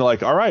back then?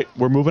 Like, all right,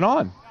 we're moving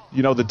on.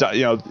 I don't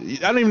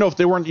even know if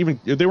they weren't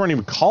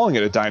even calling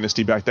it a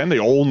dynasty back then. They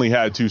only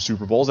had 2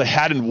 Super Bowls. They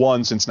hadn't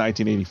won since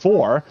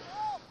 1984.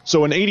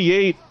 So in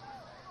 88,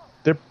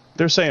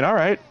 they're saying, all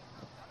right,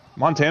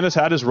 Montana's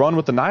had his run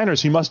with the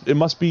Niners. It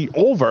must be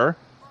over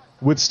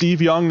with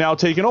Steve Young now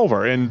taking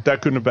over, and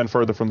that couldn't have been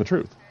further from the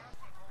truth.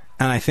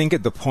 And I think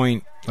at the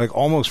point, like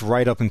almost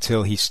right up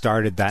until he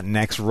started that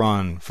next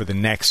run for the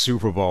next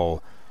Super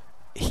Bowl,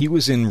 he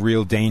was in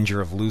real danger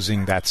of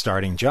losing that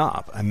starting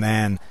job. And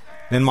then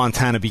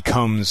Montana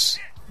becomes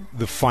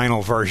the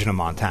final version of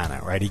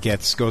Montana, right? He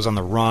goes on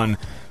the run,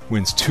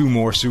 wins 2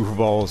 more Super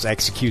Bowls,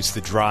 executes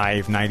the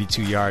drive,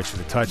 92 yards for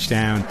the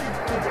touchdown.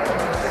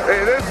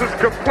 Hey, this is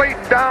complete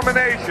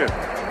domination.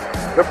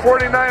 The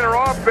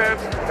 49er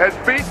offense has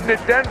beaten the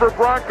Denver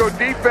Bronco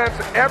defense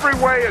every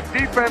way a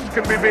defense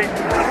can be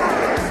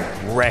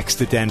beaten. Wrecks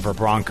the Denver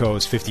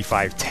Broncos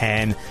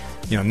 55-10.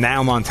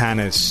 Now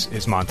Montana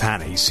is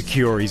Montana. He's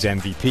secure. He's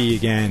MVP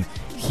again.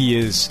 He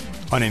is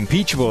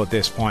unimpeachable at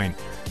this point.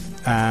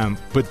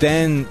 But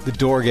then the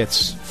door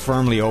gets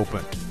firmly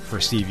opened for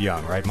Steve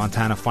Young, right?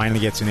 Montana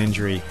finally gets an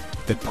injury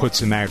that puts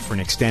him out for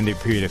an extended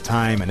period of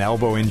time, an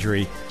elbow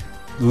injury.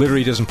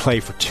 Literally doesn't play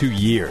for 2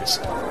 years.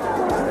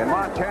 And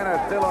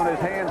Montana still on his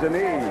hands and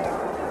knees.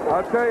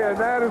 I'll tell you,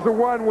 that is the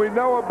one we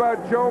know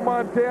about Joe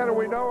Montana.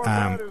 We know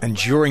about and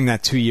during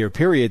that 2-year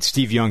period,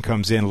 Steve Young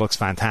comes in, looks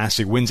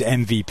fantastic, wins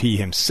MVP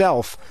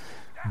himself,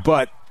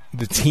 but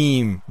the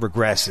team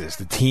regresses.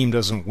 The team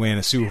doesn't win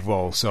a Super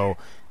Bowl, so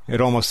it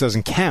almost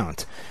doesn't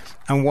count.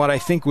 And what I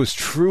think was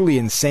truly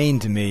insane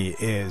to me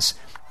is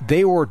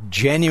they were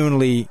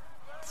genuinely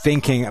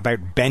thinking about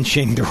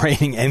benching the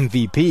reigning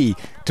MVP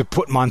to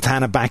put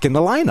Montana back in the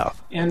lineup.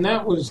 And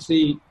that was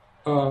the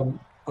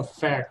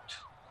effect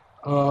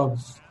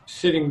of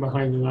sitting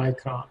behind an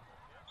icon.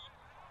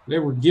 They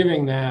were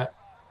giving that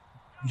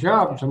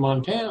job to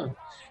Montana.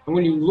 And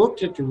when you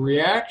looked at the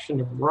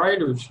reaction of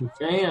writers and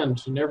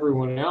fans and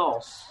everyone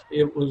else,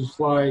 it was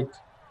like,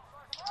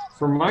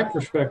 from my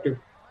perspective,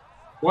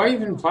 why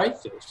even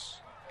fight this?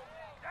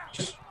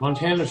 Just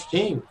Montana's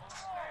team.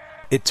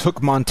 It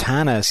took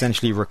Montana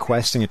essentially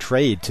requesting a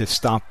trade to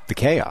stop the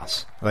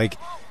chaos. Like,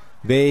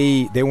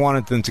 they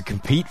wanted them to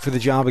compete for the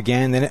job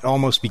again. Then it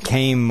almost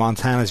became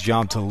Montana's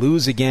job to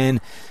lose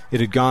again. It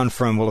had gone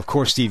from, well, of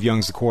course Steve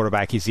Young's the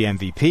quarterback, he's the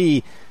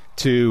MVP,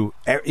 to,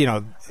 you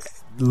know,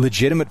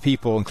 legitimate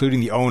people, including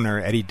the owner,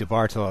 Eddie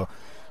DeBartolo,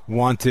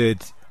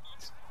 wanted,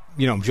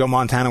 you know, Joe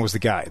Montana was the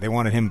guy. They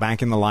wanted him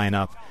back in the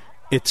lineup.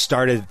 It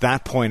started at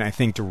that point, I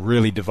think, to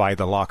really divide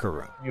the locker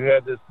room. You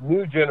had this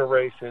new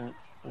generation,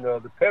 you know,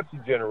 the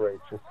Pepsi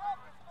generation,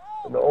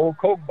 and the old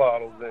Coke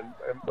bottles, and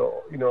the,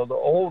 you know, the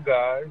old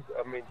guys.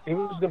 I mean, it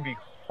was going to be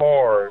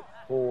hard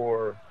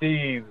for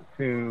Steve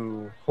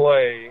to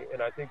play,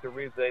 and I think the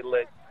reason they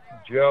let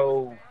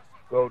Joe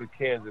go to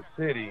Kansas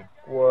City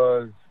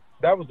was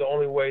that was the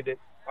only way that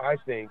I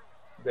think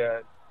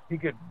that he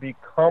could be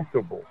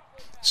comfortable.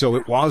 So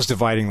it was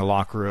dividing the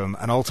locker room,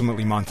 and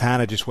ultimately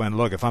Montana just went,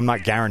 look, if I'm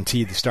not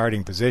guaranteed the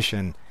starting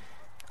position,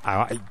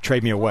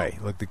 trade me away.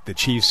 Look, the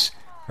Chiefs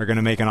are going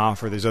to make an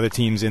offer. There's other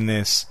teams in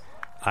this.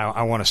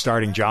 I want a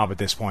starting job at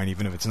this point,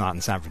 even if it's not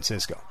in San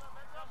Francisco.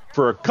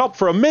 For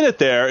a minute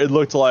there, it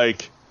looked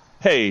like,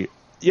 hey,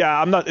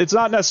 yeah, it's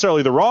not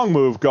necessarily the wrong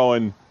move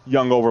going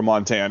Young over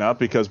Montana,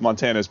 because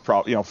Montana's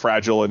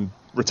fragile and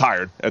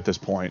retired at this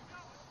point.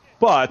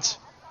 But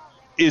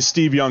is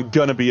Steve Young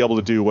going to be able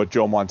to do what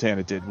Joe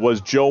Montana did?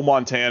 Was Joe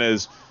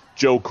Montana's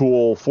Joe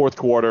Cool fourth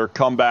quarter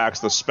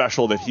comebacks, the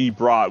special that he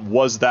brought,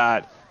 was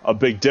that a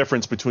big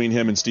difference between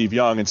him and Steve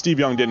Young? And Steve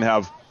Young didn't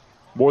have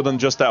more than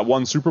just that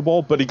one Super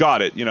Bowl, but he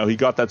got it. You know, he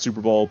got that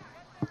Super Bowl,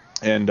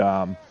 and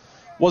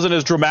wasn't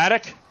as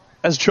dramatic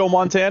as Joe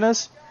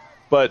Montana's,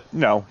 but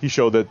no, he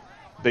showed that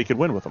they could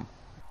win with him.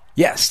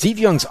 Yeah, Steve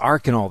Young's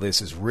arc in all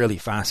this is really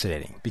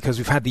fascinating because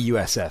we've had the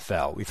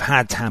USFL, we've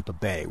had Tampa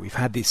Bay, we've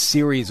had this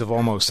series of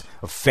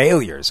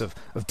failures, of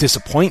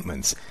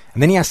disappointments,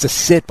 and then he has to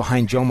sit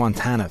behind Joe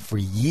Montana for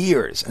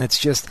years, and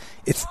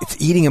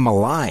it's eating him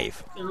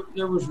alive.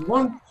 There was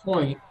one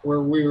point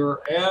where we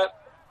were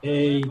at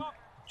a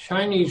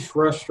Chinese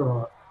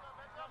restaurant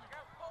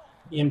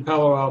in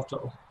Palo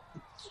Alto,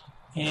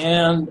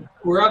 and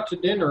we're out to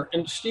dinner,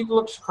 and Steve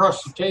looks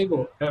across the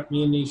table at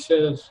me and he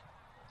says,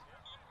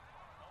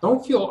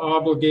 "Don't feel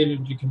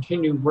obligated to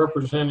continue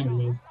representing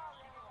me."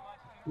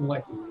 I'm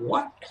like,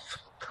 what?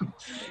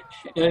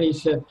 And he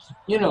said,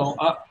 you know,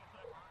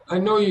 I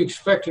know you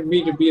expected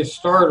me to be a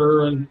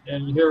starter, and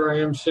here I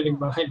am sitting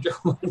behind Joe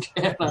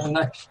Montana. And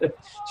I said,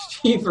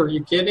 Steve, are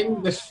you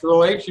kidding? This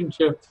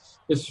relationship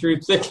is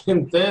through thick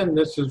and thin.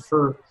 This is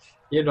for,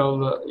 you know,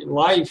 the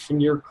life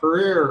and your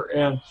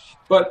career.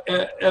 But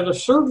at a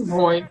certain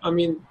point, I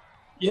mean,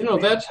 you know,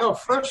 that's how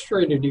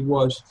frustrated he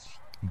was.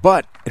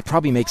 But it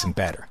probably makes him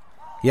better.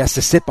 He has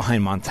to sit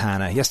behind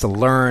Montana. He has to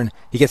learn.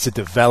 He gets to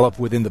develop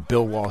within the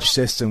Bill Walsh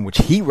system, which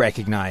he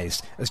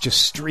recognized as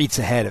just streets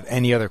ahead of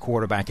any other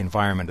quarterback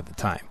environment at the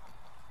time.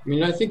 I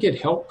mean, I think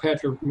it helped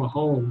Patrick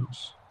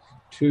Mahomes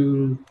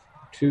to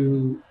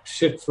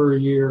sit for a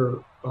year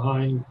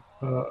behind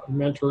a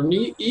mentor. And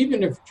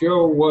even if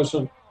Joe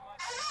wasn't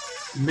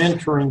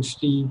mentoring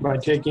Steve by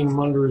taking him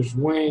under his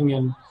wing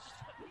and,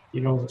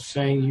 you know,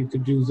 saying you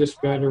could do this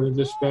better,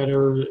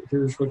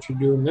 here's what you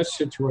do in this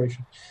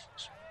situation,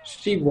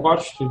 Steve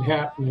watched it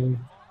happening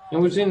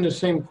and was in the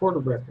same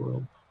quarterback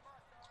room.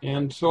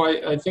 And so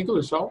I think it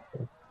was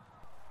helpful.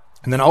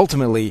 And then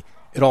ultimately,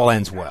 it all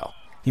ends well.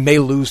 He may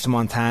lose to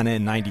Montana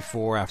in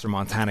 94 after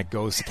Montana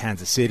goes to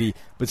Kansas City,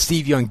 but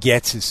Steve Young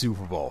gets his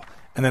Super Bowl.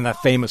 And then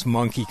that famous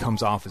monkey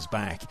comes off his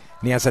back.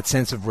 And he has that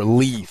sense of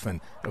relief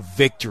and of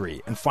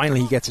victory. And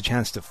finally, he gets a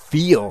chance to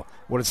feel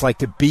what it's like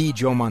to be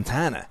Joe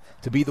Montana,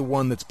 to be the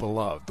one that's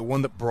beloved, the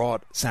one that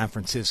brought San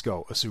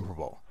Francisco a Super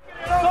Bowl.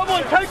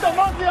 Someone take the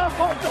monkey off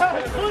our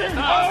back, please!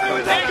 Oh, it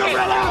was a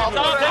gorilla!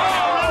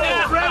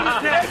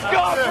 It's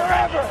gone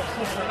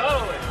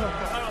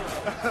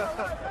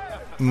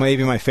forever!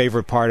 Maybe my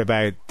favorite part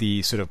about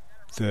the sort of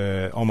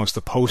almost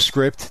the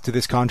postscript to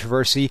this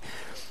controversy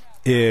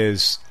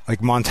is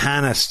like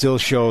Montana still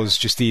shows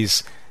just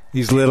these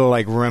little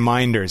like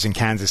reminders in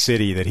Kansas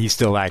City that he's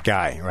still that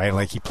guy, right?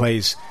 Like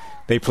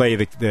they play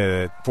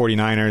the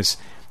 49ers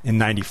in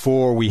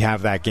 94. We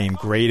have that game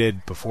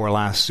graded before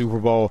last Super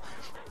Bowl.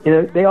 You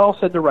know, they all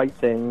said the right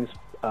things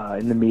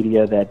in the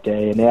media that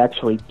day, and they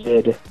actually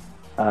did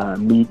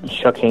meet and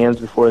shook hands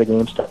before the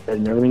game started,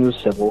 and everything was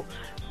civil.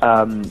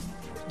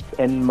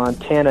 And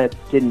Montana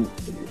didn't,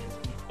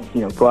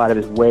 you know, go out of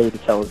his way to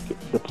tell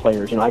the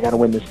players, you know, I got to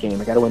win this game,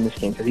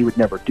 because he would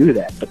never do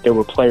that. But there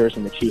were players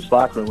in the Chiefs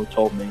locker room who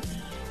told me,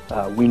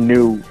 we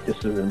knew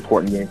this was an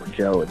important game for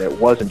Joe, that it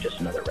wasn't just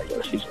another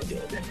regular season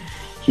game.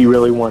 He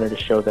really wanted to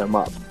show them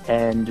up.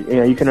 And,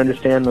 you can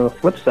understand on the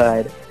flip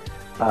side,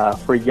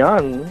 for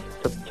Young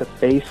to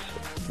face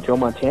Joe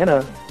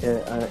Montana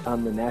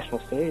on the national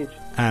stage.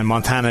 And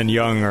Montana and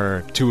Young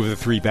are two of the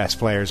three best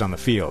players on the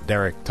field,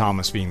 Derek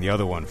Thomas being the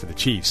other one for the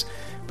Chiefs.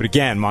 But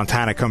again,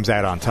 Montana comes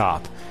out on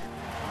top.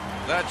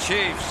 The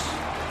Chiefs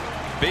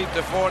beat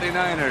the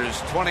 49ers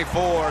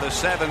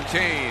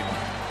 24-17.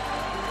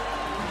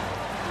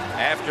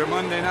 After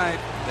Monday night,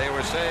 they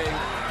were saying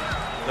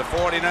the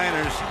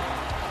 49ers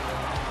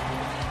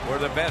were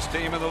the best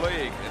team in the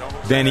league.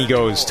 Then he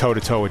goes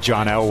toe-to-toe with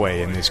John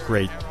Elway in this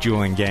great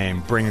dueling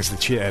game, brings the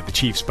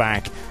Chiefs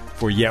back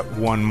for yet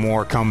one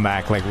more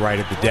comeback, like right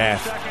at the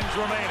death. Seconds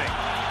remaining.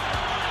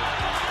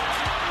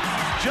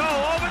 Joe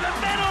over the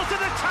middle to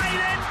the tight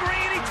end,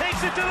 Green. He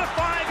takes it to the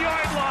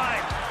 5-yard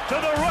line. To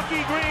the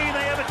rookie, Green.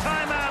 They have a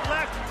timeout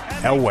left.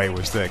 Elway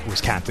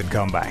was Captain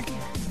Comeback.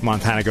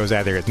 Montana goes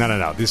out there and goes,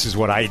 no, this is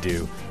what I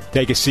do.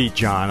 Take a seat,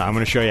 John. I'm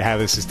going to show you how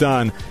this is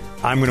done.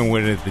 I'm going to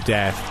win it at the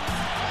death.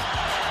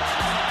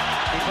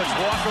 He puts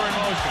Walker in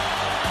motion.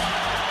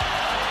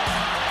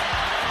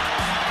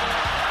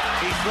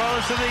 He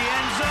throws to the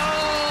end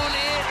zone.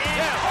 It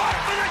is caught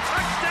for the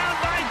touchdown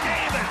by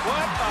Davis.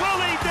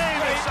 Willie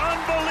Davis,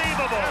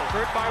 unbelievable.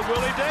 Effort by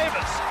Willie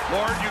Davis.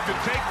 Lord, you can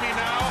take me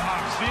now.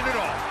 I've seen it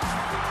all.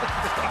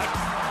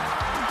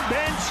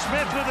 Ben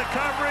Smith with the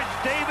coverage.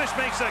 Davis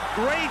makes a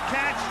great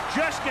catch.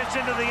 Just gets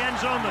into the end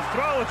zone. The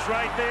throw is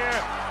right there.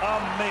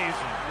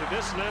 Amazing.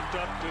 This lived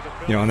up to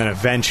the... And then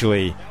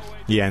eventually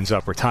he ends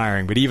up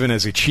retiring. But even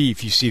as a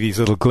Chief, you see these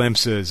little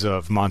glimpses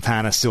of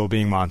Montana still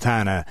being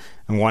Montana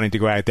and wanting to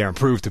go out there and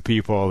prove to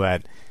people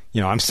that,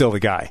 I'm still the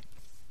guy.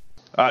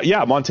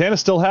 Montana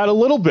still had a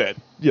little bit,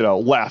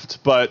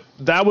 left. But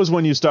that was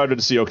when you started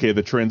to see, okay,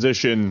 the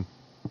transition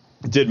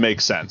did make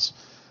sense.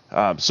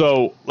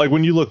 So,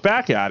 when you look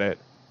back at it,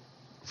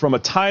 from a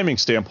timing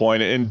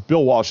standpoint, and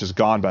Bill Walsh is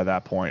gone by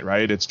that point,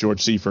 right? It's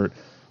George Seifert.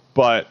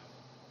 But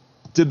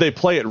did they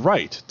play it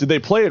right? Did they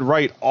play it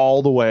right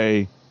all the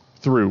way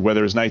through,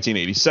 whether it's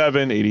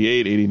 1987,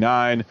 88,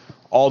 89,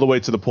 all the way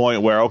to the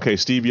point where, okay,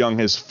 Steve Young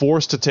is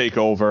forced to take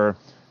over,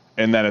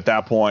 and then at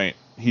that point,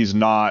 he's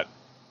not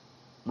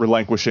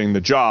relinquishing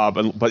the job,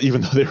 but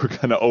even though they were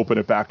going to open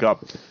it back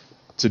up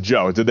to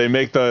Joe, did they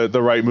make the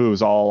right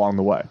moves all along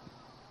the way?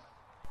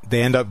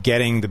 They end up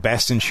getting the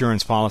best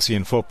insurance policy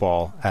in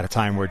football at a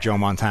time where Joe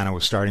Montana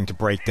was starting to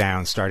break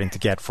down, starting to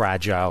get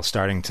fragile,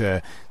 starting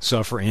to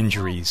suffer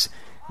injuries.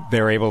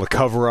 They're able to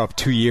cover up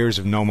 2 years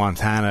of no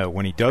Montana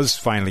when he does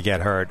finally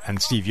get hurt,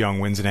 and Steve Young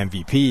wins an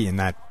MVP in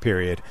that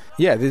period.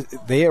 Yeah,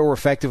 they were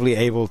effectively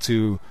able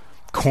to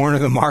corner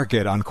the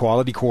market on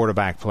quality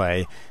quarterback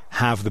play,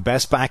 have the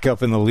best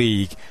backup in the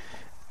league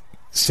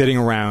sitting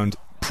around,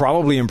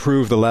 probably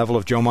improve the level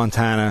of Joe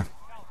Montana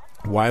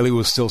while he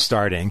was still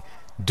starting,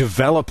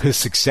 develop his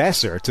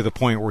successor to the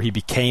point where he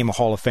became a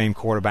Hall of Fame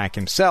quarterback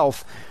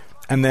himself,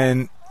 and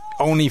then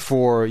only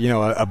for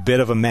a bit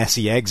of a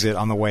messy exit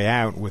on the way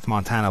out with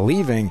Montana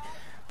leaving.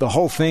 The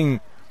whole thing,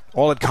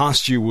 all it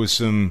cost you was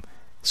some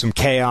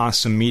chaos,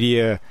 some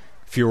media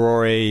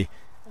furore, and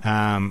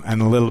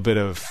a little bit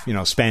of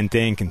spent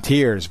ink and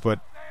tears,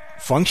 but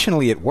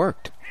functionally it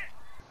worked.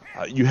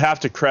 You have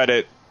to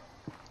credit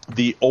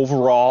the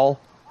overall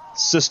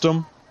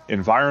system,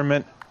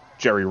 environment,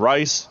 Jerry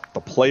Rice, the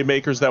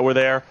playmakers that were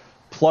there,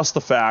 plus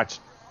the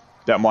fact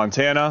that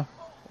Montana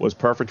was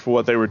perfect for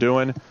what they were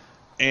doing.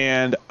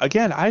 And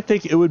again, I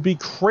think it would be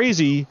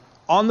crazy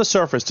on the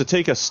surface to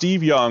take a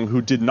Steve Young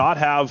who did not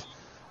have,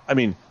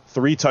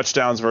 3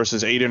 touchdowns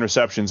versus 8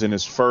 interceptions in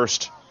his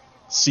first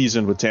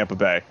season with Tampa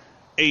Bay,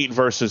 8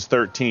 versus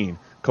 13,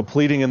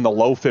 completing in the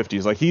low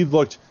 50s. He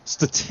looked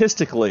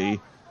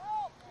statistically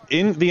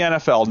in the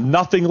NFL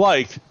nothing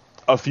like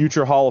a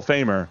future Hall of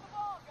Famer.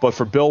 But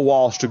for Bill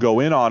Walsh to go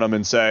in on him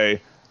and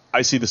say,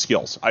 I see the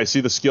skills. I see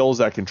the skills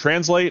that can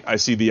translate. I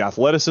see the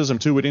athleticism,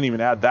 too. We didn't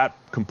even add that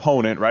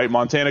component, right?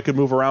 Montana could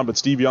move around, but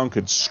Steve Young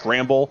could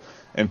scramble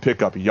and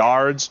pick up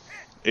yards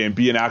and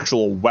be an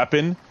actual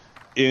weapon,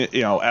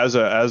 as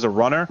a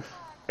runner.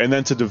 And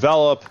then to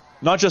develop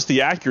not just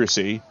the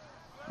accuracy,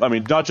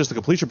 not just the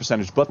completion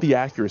percentage, but the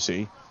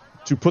accuracy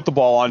to put the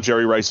ball on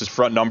Jerry Rice's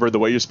front number the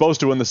way you're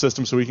supposed to in the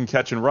system so he can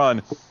catch and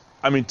run.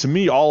 To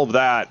me, all of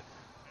that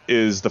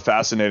is the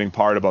fascinating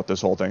part about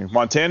this whole thing.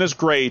 Montana's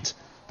great,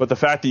 but the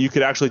fact that you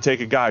could actually take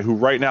a guy who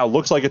right now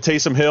looks like a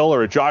Taysom Hill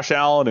or a Josh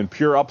Allen and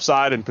pure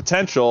upside and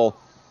potential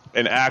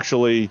and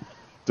actually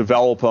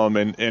develop him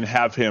and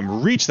have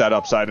him reach that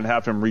upside and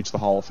have him reach the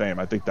Hall of Fame,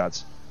 I think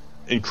that's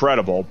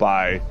incredible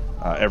by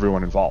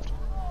everyone involved.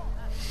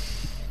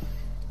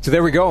 So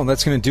there we go. And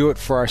that's going to do it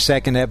for our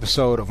second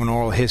episode of An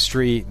Oral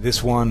History.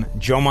 This one,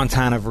 Joe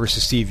Montana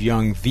versus Steve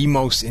Young, the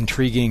most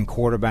intriguing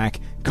quarterback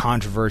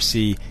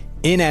controversy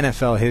in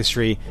NFL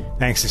history.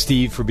 Thanks to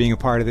Steve for being a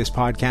part of this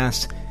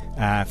podcast.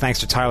 Thanks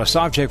to Tyler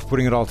Sobchak for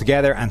putting it all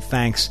together. And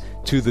thanks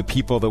to the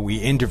people that we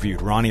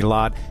interviewed, Ronnie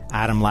Lott,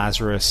 Adam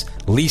Lazarus,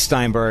 Lee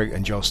Steinberg,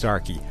 and Joe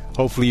Starkey.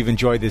 Hopefully you've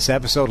enjoyed this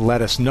episode.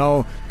 Let us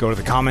know. Go to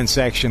the comment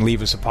section,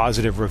 leave us a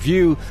positive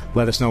review.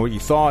 Let us know what you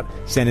thought.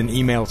 Send an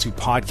email to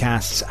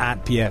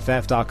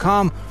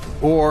podcasts@pff.com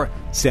or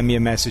send me a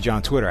message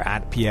on Twitter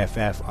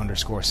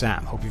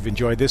 @PFF_Sam. Hope you've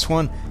enjoyed this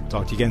one.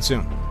 Talk to you again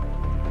soon.